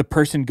know, the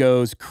person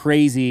goes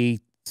crazy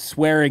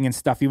swearing and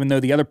stuff, even though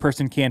the other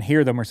person can't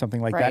hear them or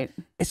something like that.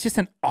 It's just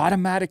an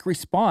automatic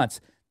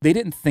response. They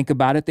didn't think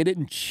about it. They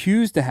didn't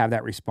choose to have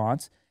that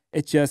response.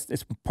 It's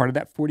part of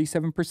that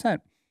 47%.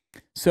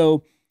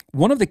 So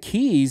one of the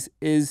keys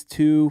is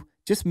to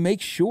just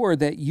make sure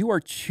that you are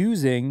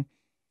choosing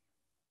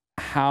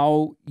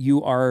how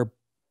you are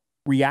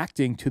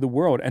reacting to the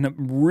world and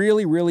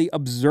really, really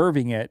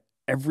observing it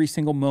every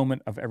single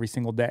moment of every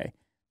single day.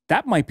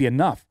 That might be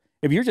enough.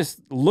 If you're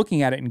just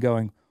looking at it and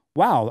going,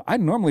 wow, I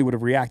normally would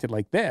have reacted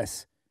like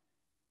this,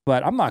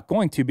 but I'm not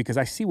going to because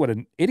I see what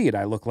an idiot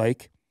I look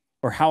like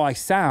or how I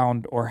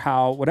sound or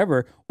how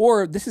whatever,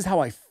 or this is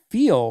how I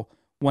feel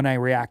when I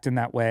react in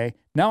that way.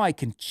 Now I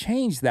can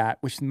change that,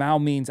 which now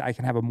means I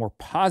can have a more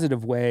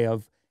positive way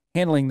of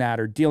handling that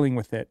or dealing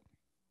with it.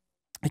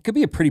 It could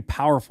be a pretty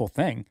powerful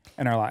thing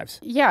in our lives.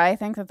 Yeah, I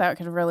think that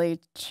could really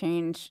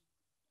change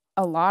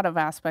a lot of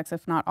aspects,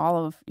 if not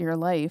all of your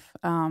life.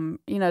 You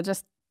know,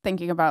 just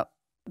thinking about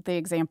the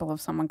example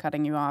of someone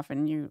cutting you off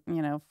and you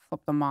know,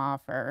 flip them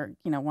off or,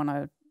 you know, want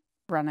to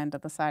run into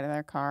the side of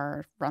their car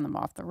or run them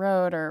off the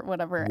road or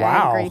whatever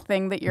angry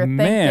thing that you're thinking.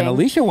 Man,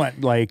 Alisha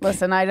went like...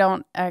 Listen, I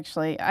don't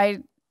actually...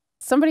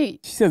 She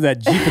says that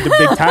Jeep with the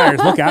big tires.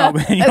 Look out,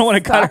 man. You don't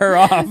want to cut her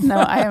off.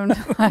 No,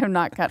 I'm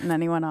not cutting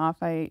anyone off.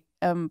 I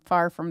am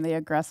far from the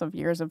aggressive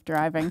years of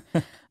driving.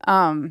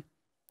 I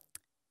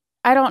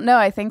don't know.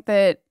 I think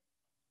that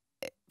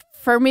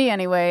for me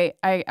anyway,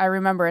 I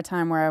remember a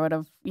time where I would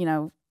have, you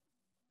know,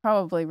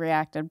 probably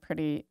reacted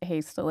pretty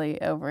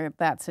hastily over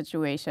that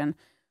situation.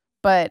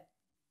 But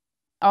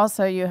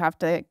also you have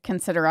to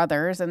consider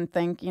others and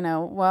think, you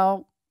know,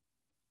 well,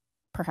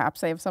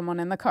 perhaps they have someone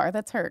in the car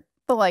that's hurt.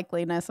 The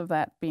likeliness of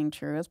that being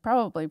true is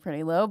probably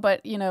pretty low,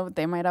 but, you know,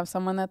 they might have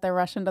someone that they're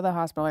rushing to the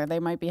hospital, or they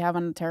might be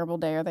having a terrible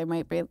day, or they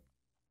might be,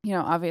 you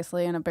know,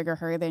 obviously in a bigger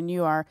hurry than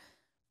you are.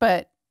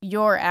 But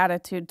your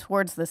attitude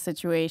towards the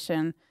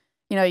situation,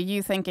 you know,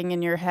 you thinking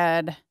in your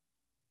head,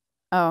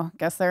 oh,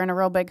 guess they're in a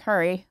real big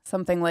hurry,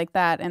 something like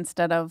that,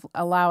 instead of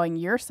allowing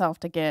yourself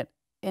to get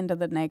into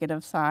the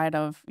negative side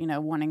of, you know,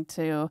 wanting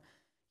to,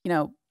 you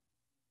know,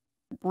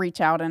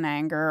 reach out in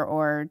anger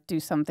or do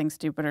something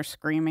stupid or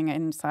screaming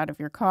inside of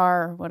your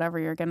car or whatever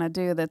you're going to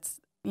do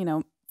that's, you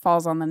know,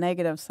 falls on the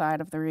negative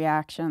side of the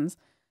reactions,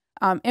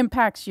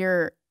 impacts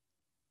your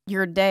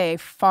day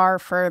far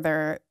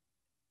further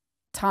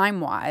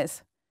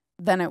time-wise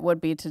than it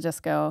would be to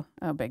just go,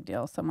 oh, big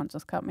deal, someone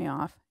just cut me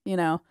off, you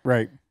know?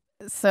 Right.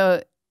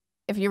 So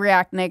if you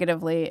react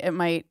negatively, it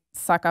might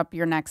suck up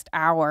your next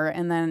hour.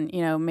 And then,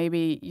 you know,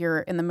 maybe you're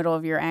in the middle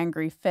of your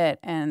angry fit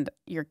and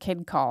your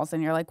kid calls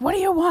and you're like, what do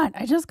you want?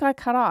 I just got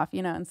cut off,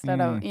 you know, instead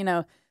of, you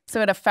know,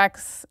 so it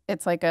affects,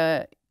 it's like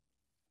I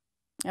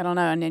don't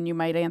know. And then you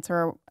might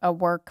answer a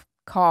work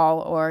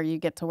call or you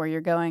get to where you're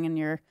going and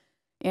you're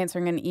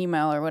answering an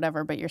email or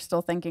whatever, but you're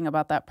still thinking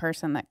about that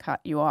person that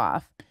cut you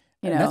off.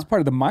 You know? That's part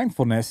of the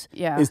mindfulness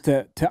is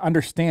to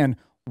understand,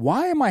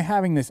 why am I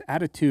having this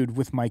attitude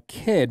with my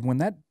kid when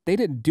they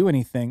didn't do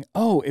anything?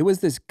 Oh, it was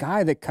this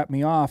guy that cut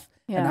me off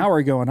an hour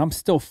ago and I'm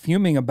still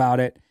fuming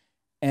about it.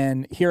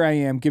 And here I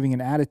am giving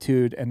an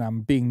attitude and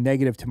I'm being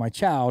negative to my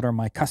child or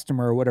my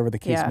customer or whatever the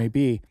case may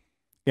be.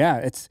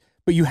 Yeah,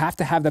 but you have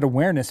to have that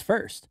awareness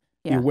first.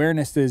 The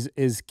awareness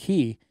is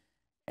key.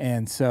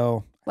 And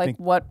so I think,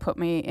 what put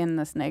me in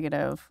this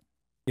negative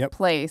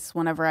place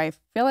whenever I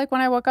feel like when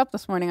I woke up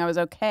this morning, I was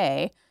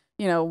okay.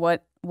 You know,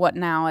 what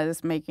now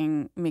is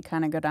making me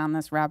kind of go down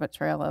this rabbit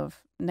trail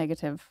of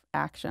negative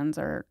actions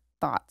or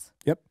thoughts.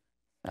 Yep.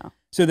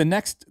 So the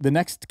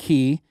next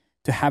key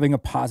to having a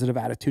positive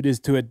attitude is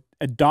to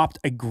adopt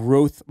a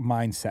growth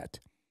mindset.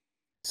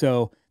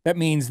 So that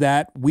means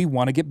that we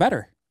want to get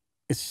better.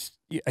 It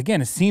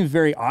seems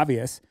very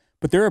obvious,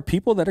 but there are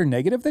people that are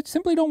negative that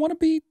simply don't want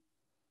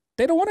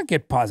to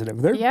get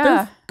positive.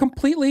 They're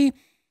completely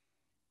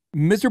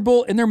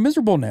miserable in their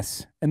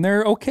miserableness, and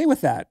they're okay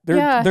with that.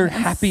 They're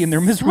happy in their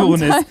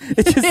miserableness.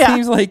 It just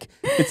seems like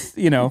it's,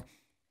 you know.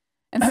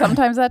 And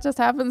sometimes that just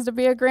happens to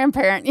be a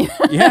grandparent.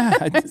 Yeah.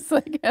 It's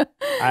like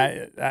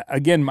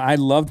I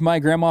loved my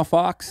Grandma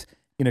Fox.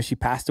 You know, she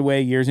passed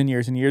away years and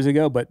years and years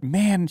ago, but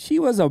man, she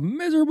was a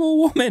miserable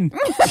woman.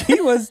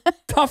 She was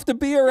tough to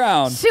be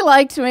around. She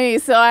liked me,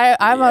 so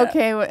I'm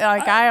okay with,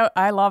 like,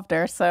 I loved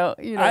her. So,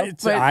 you know,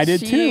 I did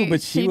too,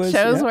 but she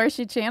chose where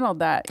she channeled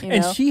that, you know?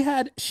 And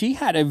she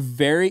had a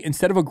very,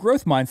 instead of a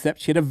growth mindset,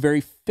 she had a very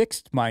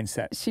fixed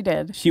mindset. She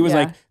did. She was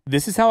like,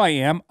 this is how I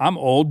am. I'm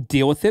old,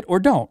 deal with it or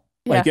don't.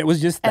 Like it was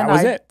just, that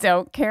was it. I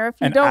don't care if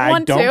you don't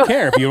want to. I don't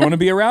care. If you don't want to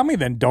be around me,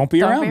 then don't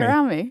be around me. Don't be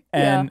around me.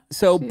 And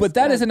so, but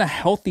that isn't a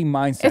healthy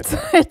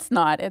mindset. It's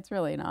not. It's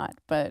really not.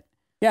 But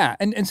yeah.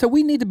 And so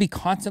we need to be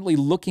constantly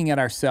looking at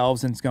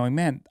ourselves and going,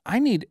 man, I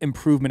need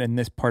improvement in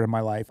this part of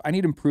my life. I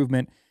need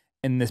improvement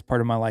in this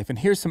part of my life. And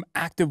here's some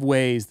active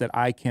ways that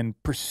I can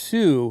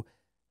pursue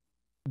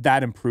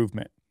that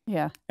improvement.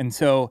 Yeah. And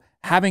so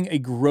having a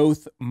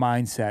growth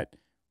mindset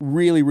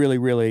really, really,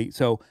 really,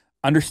 so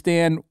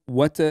understand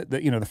what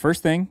the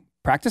first thing,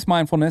 practice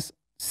mindfulness,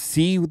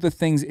 see the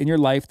things in your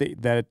life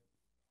that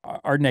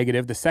are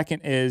negative. The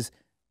second is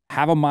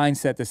have a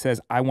mindset that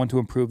says, I want to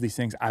improve these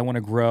things. I want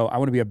to grow. I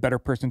want to be a better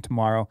person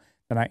tomorrow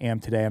than I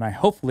am today. And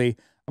hopefully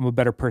I'm a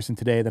better person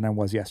today than I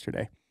was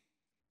yesterday.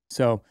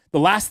 So the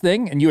last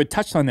thing, and you had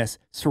touched on this,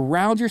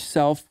 surround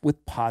yourself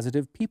with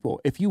positive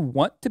people. If you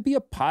want to be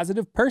a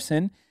positive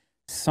person,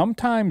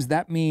 sometimes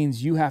that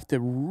means you have to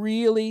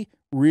really,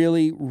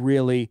 really,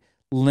 really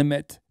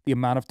limit the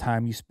amount of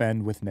time you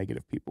spend with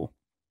negative people.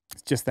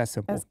 It's just that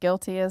simple. As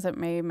guilty as it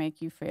may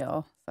make you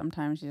feel,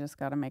 sometimes you just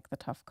got to make the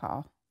tough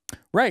call.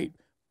 Right.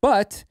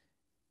 But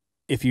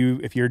if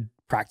you're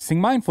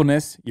practicing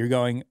mindfulness, you're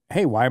going,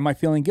 hey, why am I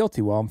feeling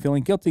guilty? Well, I'm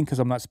feeling guilty because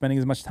I'm not spending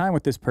as much time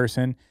with this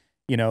person,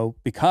 you know,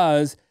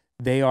 because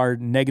they are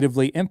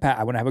negatively impact.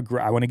 I want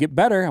to get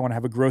better. I want to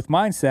have a growth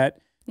mindset.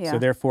 Yeah. So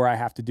therefore I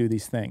have to do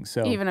these things.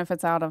 So even if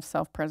it's out of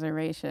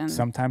self-preservation,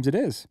 sometimes it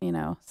is, you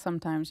know,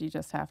 sometimes you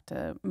just have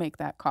to make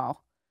that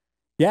call.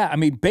 Yeah. I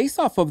mean, based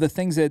off of the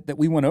things that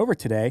we went over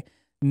today,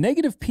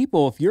 negative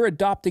people, if you're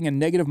adopting a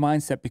negative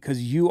mindset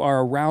because you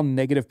are around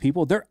negative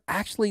people, they're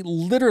actually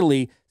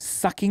literally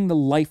sucking the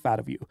life out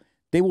of you.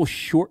 They will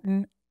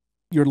shorten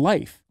your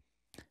life.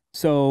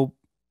 So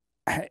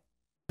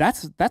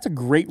that's a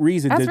great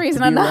reason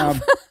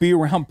to be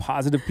around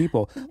positive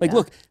people. Like,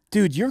 look,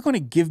 dude, you're going to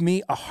give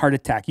me a heart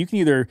attack. You can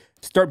either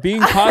start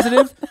being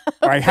positive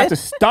or I have to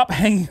stop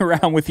hanging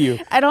around with you.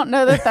 I don't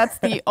know that that's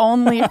the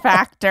only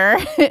factor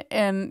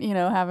in, you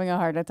know, having a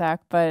heart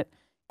attack, but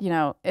you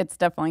know, it's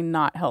definitely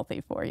not healthy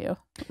for you.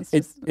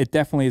 It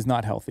definitely is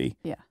not healthy.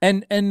 Yeah.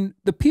 And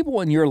the people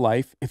in your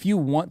life, if you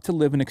want to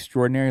live an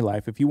extraordinary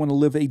life, if you want to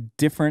live a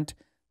different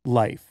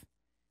life,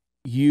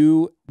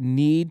 you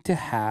need to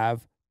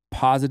have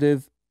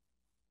positive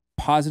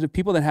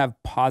people that have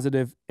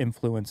positive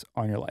influence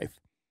on your life.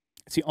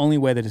 It's the only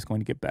way that it's going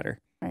to get better.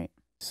 Right.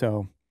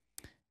 So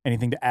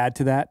anything to add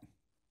to that?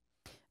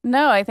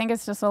 No, I think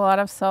it's just a lot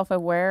of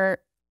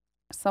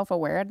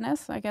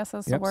self-awareness, I guess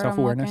is the word I'm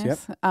looking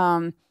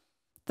at.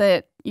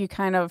 That you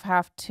kind of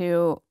have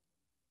to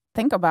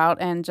think about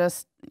and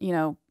just, you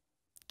know,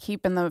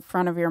 keep in the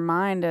front of your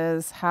mind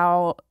is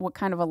what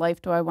kind of a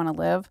life do I want to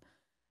live?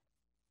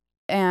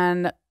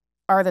 And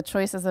are the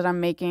choices that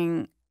I'm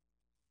making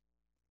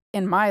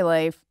in my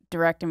life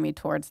directing me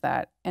towards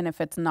that? And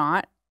if it's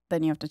not,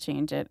 then you have to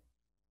change it.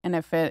 And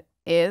if it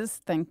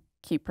is, then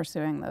keep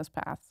pursuing those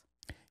paths.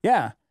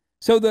 Yeah.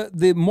 So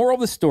the moral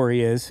of the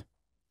story is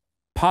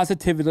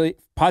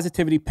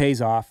positivity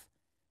pays off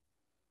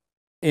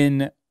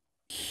in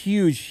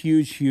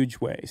huge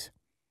ways.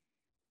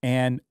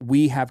 And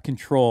we have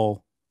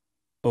control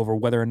over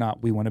whether or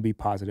not we want to be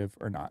positive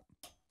or not.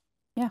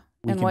 Yeah.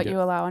 And what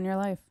you allow in your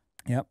life.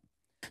 Yep.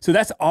 So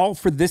that's all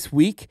for this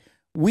week.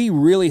 We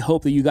really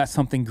hope that you got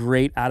something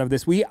great out of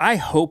this. I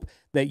hope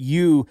that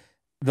you,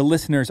 the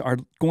listeners, are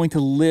going to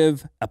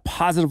live a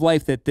positive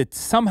life that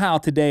somehow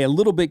today a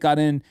little bit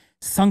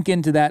sunk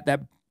into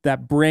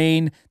that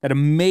brain, that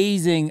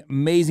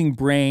amazing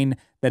brain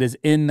that is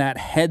in that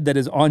head that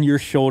is on your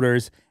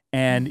shoulders,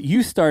 and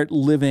you start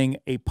living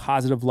a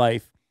positive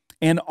life.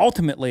 And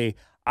ultimately,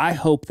 I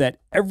hope that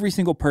every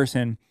single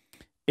person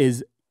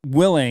is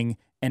willing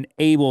and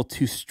able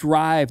to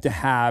strive to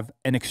have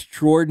an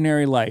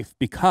extraordinary life,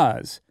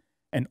 because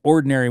an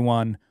ordinary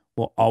one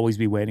will always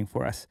be waiting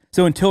for us.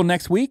 So until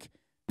next week,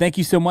 thank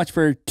you so much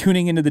for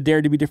tuning into the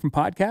Dare to Be Different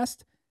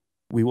podcast.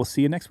 We will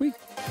see you next week.